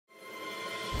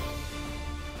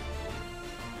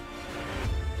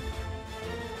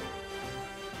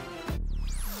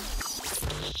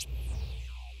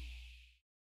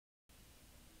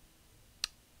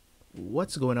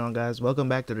What's going on, guys? Welcome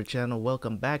back to the channel.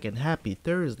 Welcome back and happy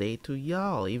Thursday to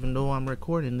y'all, even though I'm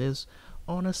recording this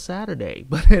on a Saturday.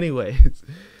 But anyways,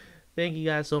 thank you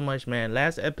guys so much, man.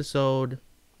 Last episode,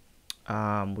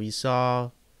 we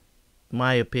saw,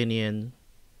 my opinion,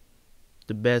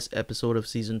 the best episode of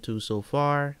season 2 so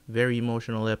far. Very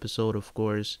emotional episode, of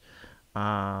course.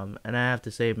 And I have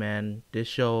to say, man, this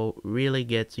show really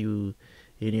gets you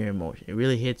in your emotion. It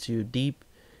really hits you deep.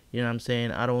 You know what I'm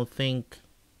saying? I don't think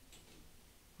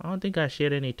I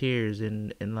shed any tears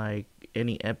in like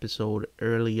any episode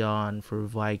early on for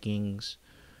Vikings.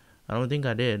 I don't think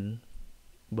I did.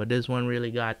 But this one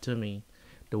really got to me.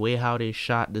 The way how they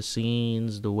shot the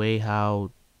scenes, the way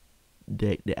how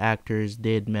the actors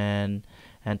did, man.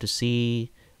 And to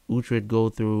see Uhtred go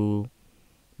through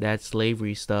that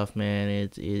slavery stuff, man,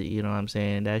 it you know what I'm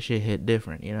saying? That shit hit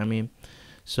different, you know what I mean?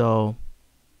 So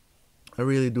I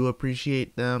really do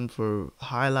appreciate them for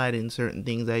highlighting certain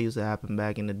things that used to happen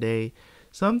back in the day.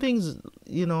 Some things,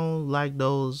 you know, like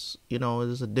those, you know,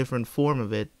 there's a different form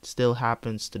of it, still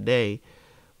happens today.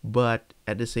 But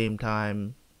at the same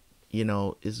time, you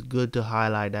know, it's good to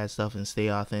highlight that stuff and stay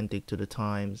authentic to the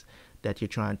times that you're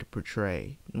trying to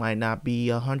portray. Might not be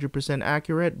 100%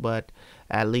 accurate, but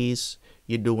at least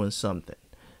you're doing something.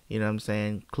 You know what I'm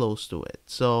saying? Close to it.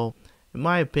 So in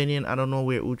my opinion, I don't know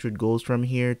where Uhtred goes from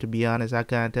here. To be honest, I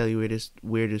can't tell you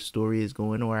where this story is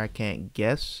going, or I can't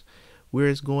guess where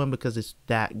it's going because it's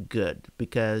that good.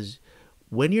 Because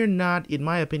when you're not, in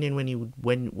my opinion,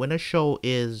 when a show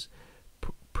is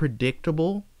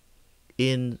predictable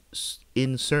in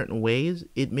certain ways,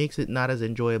 it makes it not as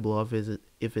enjoyable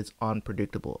if it's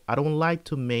unpredictable. I don't like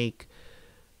to make,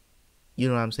 you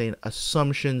know what I'm saying,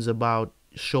 assumptions about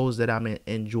shows that I'm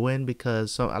enjoying,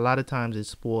 because a lot of times it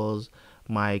spoils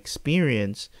my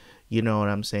experience. You know what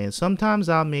I'm saying? Sometimes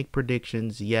I'll make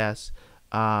predictions, yes,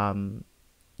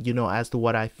 you know, as to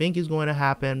what I think is going to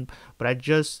happen, but I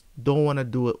just don't want to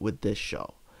do it with this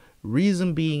show.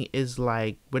 Reason being is,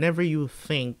 like, whenever you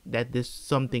think that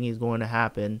something is going to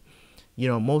happen, you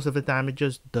know, most of the time it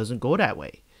just doesn't go that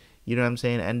way. You know what I'm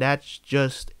saying? And that's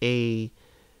just a,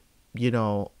 you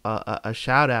know, a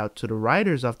shout out to the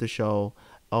writers of the show,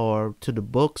 or to the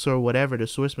books, or whatever, the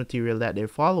source material that they're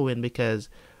following, because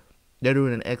they're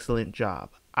doing an excellent job.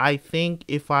 I think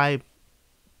if I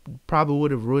probably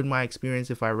would have ruined my experience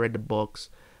if I read the books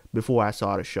before I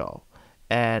saw the show.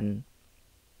 And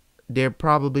they're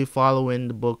probably following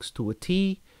the books to a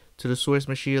T, to the source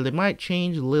material. They might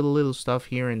change little stuff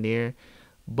here and there,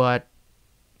 but,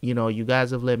 you know, you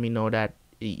guys have let me know that,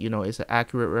 you know, it's an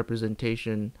accurate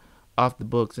representation of the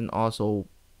books, and also,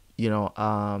 you know,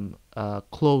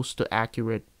 close to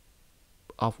accurate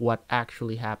of what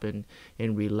actually happened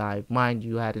in real life. Mind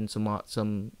you, adding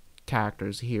some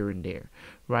characters here and there,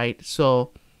 right?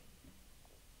 So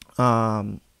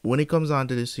when it comes on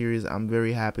to this series, I'm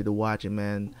very happy to watch it,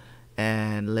 man.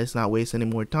 And let's not waste any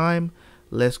more time.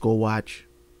 Let's go watch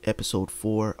episode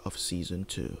 4 of season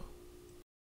 2.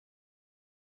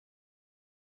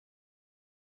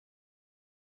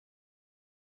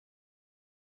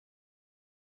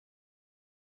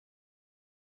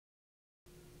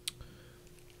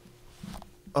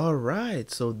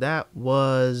 Alright, so that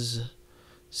was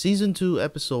season 2,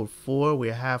 episode 4.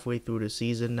 We're halfway through the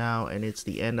season now, and it's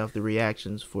the end of the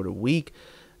reactions for the week.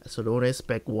 So don't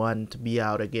expect one to be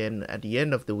out again at the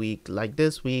end of the week. Like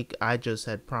this week, I just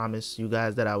had promised you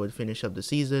guys that I would finish up the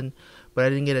season, but I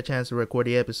didn't get a chance to record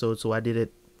the episode, so I did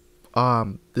it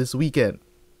this weekend.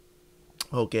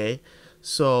 Okay,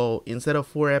 so instead of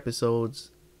 4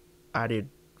 episodes, I did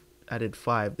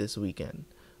 5 this weekend.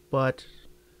 But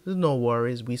there's no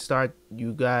worries. We start,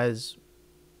 you guys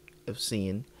have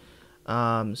seen.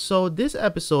 So this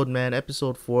episode, man,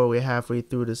 episode 4, we're halfway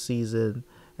through the season.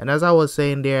 And as I was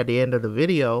saying there at the end of the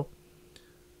video,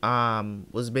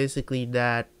 was basically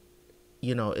that,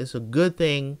 you know, it's a good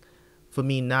thing for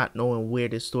me not knowing where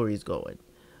this story is going.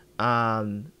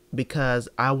 Because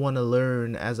I want to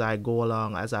learn as I go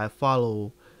along, as I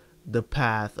follow the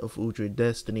path of Uhtred.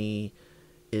 Destiny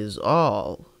is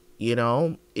all, you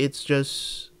know. It's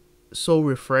just so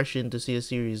refreshing to see a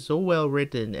series so well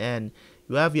written, and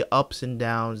you have your ups and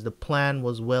downs. The plan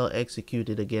was well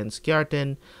executed against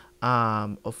Kjartan.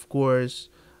 Of course,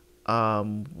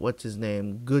 what's his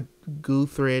name?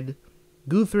 Guthred.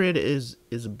 Guthred is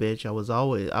a bitch.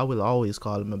 I will always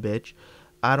call him a bitch.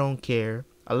 I don't care.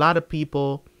 A lot of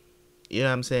people, you know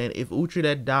what I'm saying, if Uhtred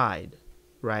had died,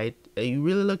 right? You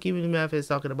really look even in my face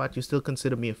talking about you still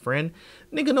consider me a friend?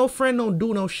 Nigga, no friend don't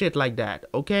do no shit like that.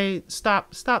 Okay?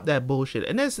 Stop that bullshit.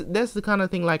 And that's the kind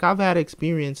of thing, like, I've had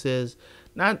experiences,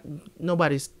 not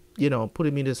nobody's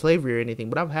putting me to slavery or anything,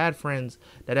 but I've had friends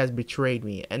that has betrayed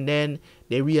me, and then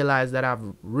they realize that I've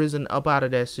risen up out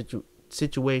of that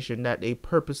situation that they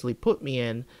purposely put me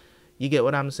in. You get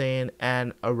what I'm saying?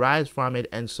 And arise from it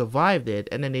and survived it,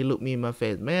 and then they look me in my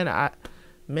face. Man, I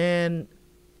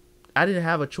didn't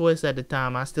have a choice at the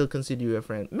time. I still consider you a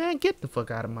friend. Man, get the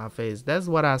fuck out of my face. That's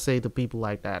what I say to people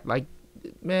like that. Like,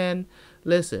 man,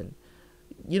 listen.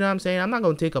 You know what I'm saying? I'm not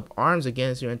going to take up arms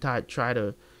against you and try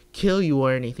to kill you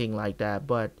or anything like that.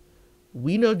 But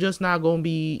we know just not going to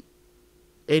be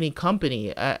any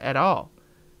company at all.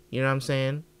 You know what I'm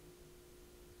saying?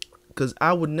 Because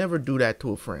I would never do that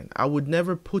to a friend. I would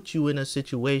never put you in a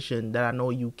situation that I know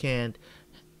you can't,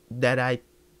 that I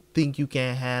think you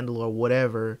can't handle or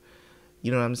whatever.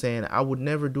 You know what I'm saying? I would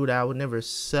never do that. I would never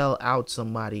sell out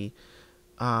somebody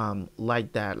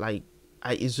like that. Like,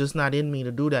 it's just not in me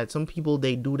to do that. Some people,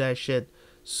 they do that shit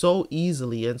so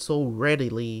easily and so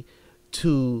readily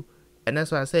and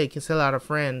that's why I say, can sell out a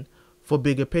friend for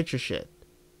bigger picture shit.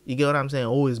 You get what I'm saying?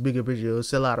 Oh, it's bigger picture, it'll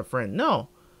sell out a friend. No.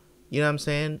 You know what I'm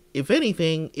saying? If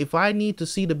anything, if I need to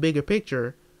see the bigger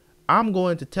picture, I'm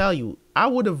going to tell you, I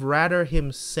would have rather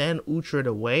him send Uhtred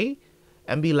away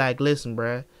and be like, listen,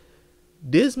 bruh,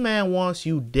 this man wants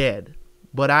you dead,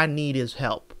 but I need his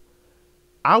help.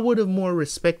 I would have more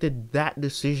respected that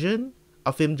decision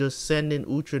of him just sending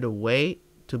Uhtred away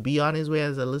to be on his way.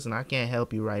 I said, listen, I can't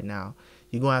help you right now.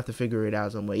 You're going to have to figure it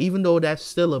out some way. Even though that's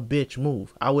still a bitch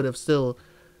move, I would have still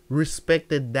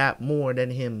respected that more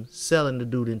than him selling the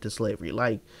dude into slavery.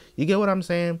 Like, you get what I'm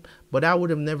saying? But I would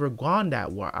have never gone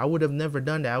that way. I would have never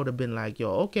done that. I would have been like,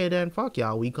 yo, okay then, fuck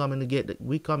y'all. We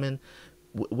coming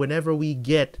whenever we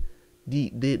get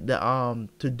to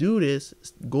do this,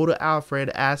 go to Alfred,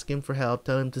 ask him for help,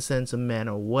 tell him to send some men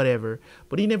or whatever.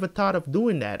 But he never thought of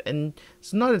doing that. And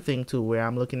it's another thing too, where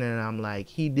I'm looking at it and I'm like,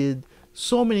 he did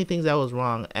so many things that was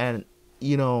wrong, and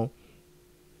betraying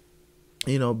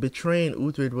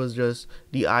Uhtred was just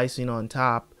the icing on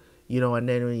top, and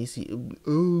then when you see,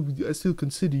 oh, I still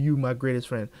consider you my greatest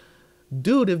friend.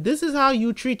 Dude, if this is how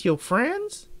you treat your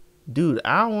friends, dude,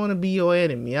 I don't want to be your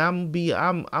enemy. I'm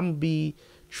be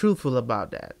truthful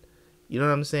about that. You know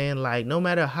what I'm saying? Like, no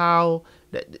matter how,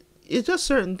 it's just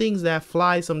certain things that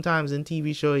fly sometimes in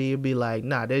TV show. You'd be like,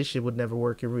 nah, that shit would never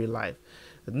work in real life.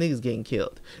 The niggas getting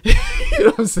killed. You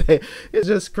know what I'm saying? It's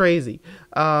just crazy.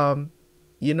 For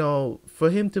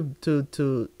him to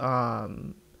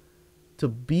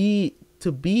be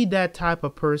that type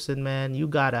of person, man, you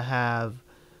gotta have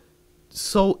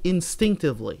so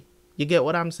instinctively. You get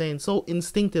what I'm saying? So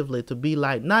instinctively to be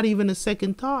like, not even a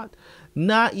second thought,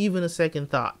 not even to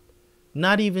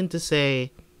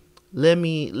say, let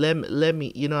me,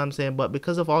 you know what I'm saying? But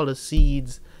because of all the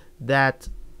seeds that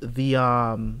the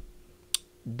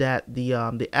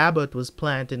abbot was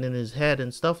planting in his head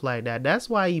and stuff like that, that's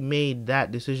why he made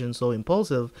that decision so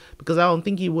impulsive. Because I don't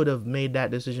think he would have made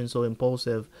that decision so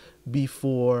impulsive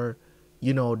before,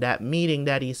 that meeting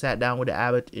that he sat down with the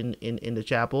abbot in the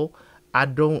chapel. I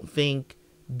don't think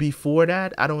before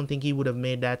that, I don't think he would have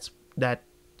made that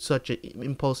such an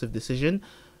impulsive decision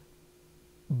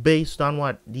based on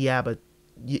what the abbot,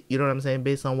 you know what I'm saying,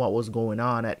 based on what was going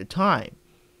on at the time.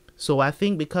 So I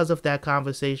think because of that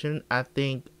conversation, I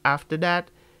think after that,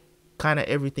 kind of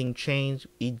everything changed.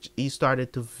 He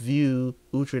started to view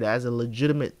Uhtred as a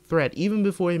legitimate threat, even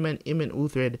before him and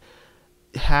Uhtred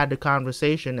had the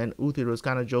conversation, and Uhtred was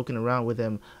kind of joking around with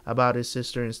him about his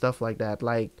sister and stuff like that.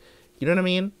 Like, you know what I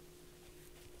mean?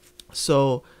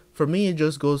 So for me, it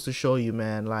just goes to show you,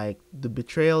 man, like the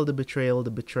betrayal.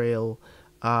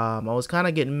 I was kind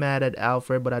of getting mad at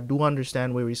Alfred, but I do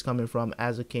understand where he's coming from.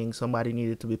 As a king, somebody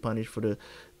needed to be punished for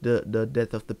the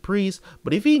death of the priest.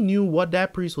 But if he knew what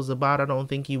that priest was about, I don't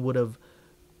think he would have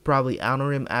probably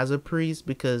honored him as a priest,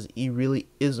 because he really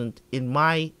isn't, in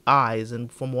my eyes,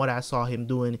 and from what I saw him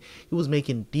doing, he was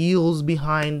making deals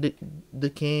behind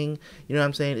the king. You know what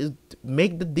I'm saying?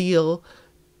 Make the deal.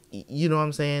 You know what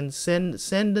I'm saying?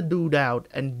 Send the dude out,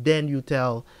 and then you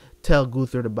tell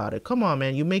Guthred about it. Come on,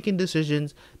 man. You're making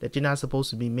decisions that you're not supposed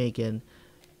to be making,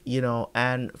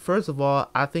 and first of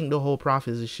all, I think the whole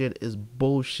prophecy shit is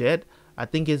bullshit. I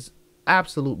think it's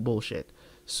absolute bullshit.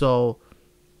 So,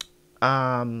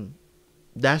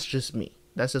 that's just me.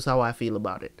 That's just how I feel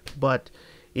about it. But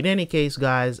in any case,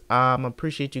 guys,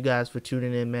 appreciate you guys for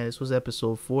tuning in, man. This was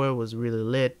episode 4. It was really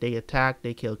lit. They attacked,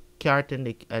 they killed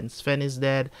Kjartan, and Sven is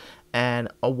dead. And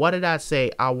what did I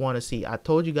say I want to see? I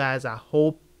told you guys, I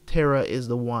hope Terra is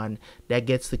the one that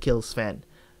gets to kill Sven.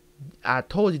 I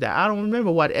told you that. I don't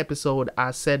remember what episode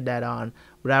I said that on,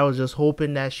 but I was just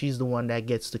hoping that she's the one that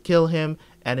gets to kill him,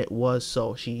 and it was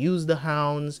so. She used the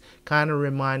hounds, kind of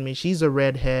remind me. She's a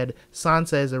redhead.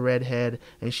 Sansa is a redhead,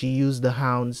 and she used the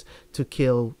hounds to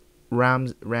kill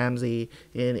Ramsay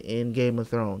in Game of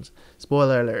Thrones.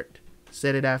 Spoiler alert.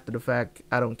 Said it after the fact.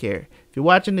 I don't care. If you're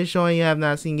watching this show and you have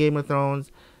not seen Game of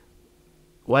Thrones,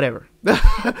 whatever.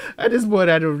 At this point,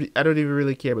 I don't even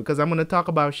really care, because I'm gonna talk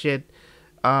about shit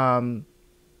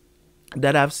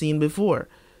that I've seen before.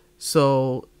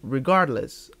 So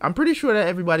regardless, I'm pretty sure that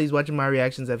everybody's watching my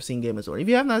reactions have seen Game of Thrones. If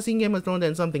you have not seen Game of Thrones,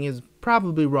 then something is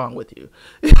probably wrong with you.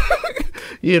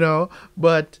 You know,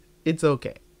 but it's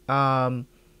okay.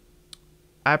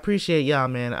 I appreciate y'all,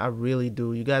 man. I really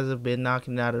do. You guys have been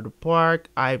knocking it out of the park.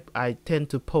 I tend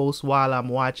to post while I'm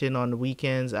watching on the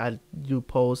weekends. I do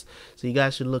post, so you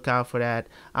guys should look out for that.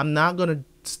 I'm not gonna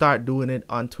start doing it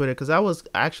on Twitter, because I was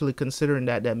actually considering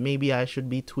that maybe I should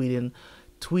be tweeting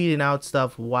out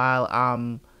stuff while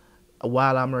I'm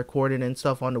recording and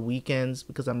stuff on the weekends,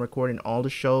 because I'm recording all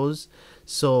the shows.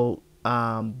 So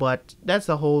but that's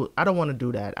the whole, I don't want to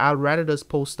do that. I'd rather just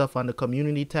post stuff on the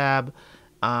community tab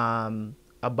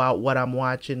about what I'm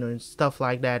watching and stuff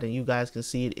like that, and you guys can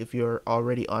see it if you're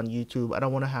already on YouTube. I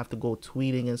don't want to have to go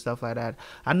tweeting and stuff like that.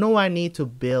 I know I need to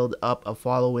build up a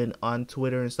following on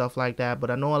Twitter and stuff like that, but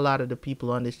I know a lot of the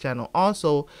people on this channel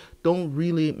also don't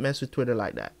really mess with Twitter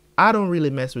like that. I don't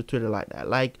really mess with Twitter like that.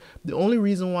 Like, the only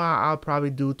reason why I'll probably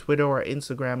do Twitter or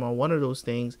Instagram or one of those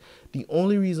things, the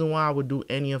only reason why I would do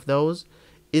any of those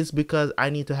is because I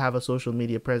need to have a social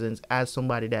media presence as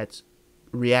somebody that's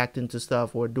reacting to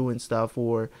stuff or doing stuff,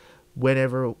 or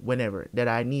whenever that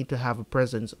I need to have a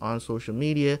presence on social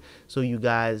media, so you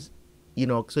guys, you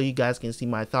know, so you guys can see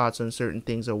my thoughts on certain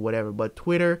things or whatever. But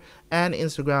Twitter and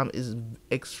Instagram is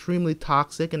extremely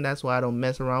toxic, and that's why I don't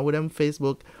mess around with them.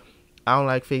 Facebook, I don't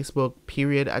like Facebook,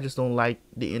 period. I just don't like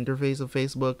the interface of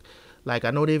Facebook. Like,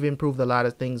 I know they've improved a lot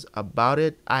of things about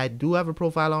it. I do have a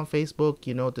profile on Facebook,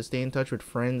 you know, to stay in touch with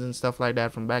friends and stuff like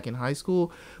that from back in high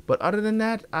school. But other than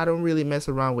that, I don't really mess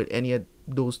around with any of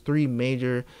those three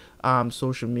major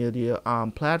social media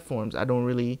platforms. I don't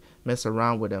really mess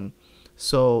around with them.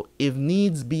 So if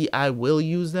needs be, I will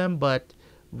use them. But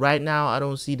right now, I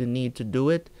don't see the need to do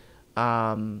it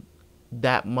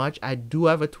that much. I do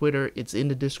have a Twitter. It's in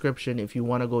the description if you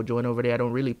want to go join over there. I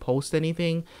don't really post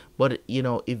anything, but you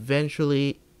know,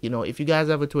 eventually, you know, if you guys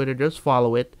have a Twitter, just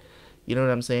follow it. You know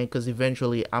what I'm saying? Because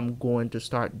eventually I'm going to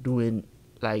start doing,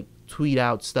 like, tweet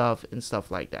out stuff and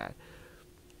stuff like that.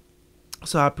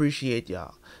 So I appreciate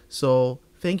y'all. So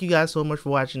thank you guys so much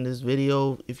for watching this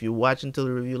video. If you're watching till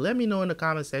the review, let me know in the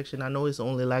comment section. I know it's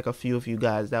only like a few of you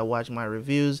guys that watch my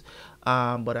reviews,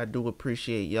 but I do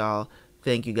appreciate y'all.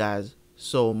 Thank you guys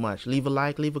so much. Leave a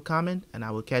like, leave a comment, and I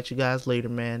will catch you guys later,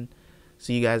 man.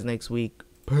 See you guys next week.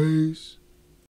 Peace.